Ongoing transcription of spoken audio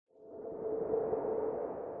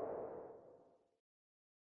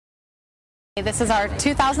This is our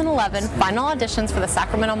 2011 final auditions for the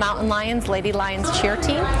Sacramento Mountain Lions, Lady Lions cheer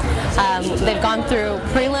team. They've gone through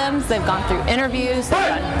prelims, they've gone through interviews, they've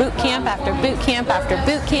done boot camp after boot camp after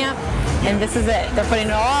boot camp, and this is it. They're putting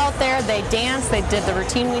it all out there. They danced, they did the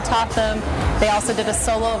routine we taught them. They also did a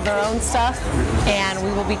solo of their own stuff, and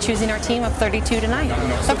we will be choosing our team of 32 tonight.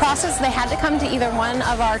 The process, they had to come to either one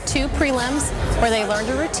of our 2 prelims where they learned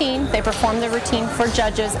a routine, they performed the routine for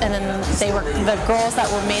judges, and then the girls that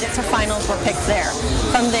made it to finals were picked there.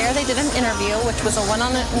 From there, they did an interview, which was a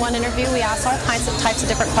one-on-one interview. We asked all types of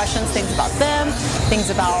different questions, things about them,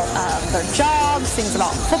 things about their jobs, things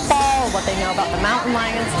about football, what they know about the Mountain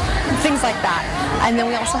Lions, things like that. And then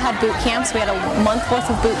we also had boot camps. We had a month worth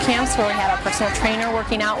of boot camps where we had our personal trainer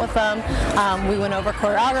working out with them. We went over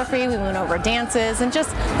choreography, we went over dances, and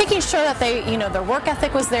just making sure that they, their work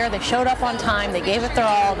ethic was there. They showed up on time, they gave it their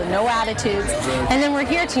all, the no attitudes. And then we're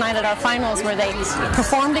here tonight at our finals where they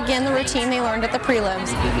performed again the routine they learned at the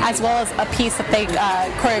prelims, as well as a piece that they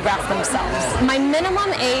choreographed themselves. My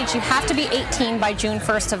minimum age, you have to be 18 by June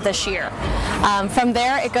 1st of this year. From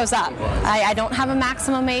there, it goes up. I don't have a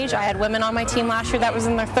maximum age. I had women on my team last year that was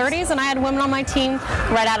in their 30s, and I had women on my team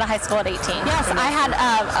right out of high school at 18. Yes, I had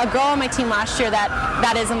a girl on my team last year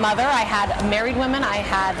that is a mother. I had married women. I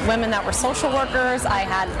had women that were social workers. I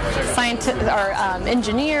had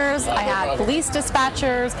engineers. I had police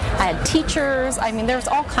dispatchers. I had teachers. I mean, there's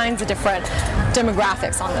all kinds of different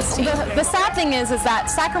demographics on this team. The sad thing is that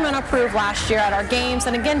Sacramento proved last year at our games,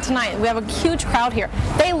 and again tonight, we have a huge crowd here.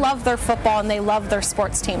 They love their football and they love their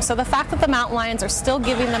sports team. So the fact that the Mountain Lions are still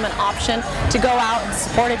giving them an option to go out and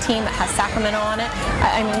support a team that has Sacramento on it,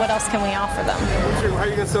 I mean, what else can we offer them? How are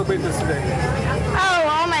you going to celebrate this today? Oh,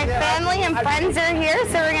 all my family and friends are here,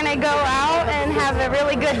 so we're going to go out and have a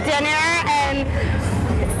really good dinner and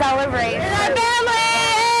celebrate.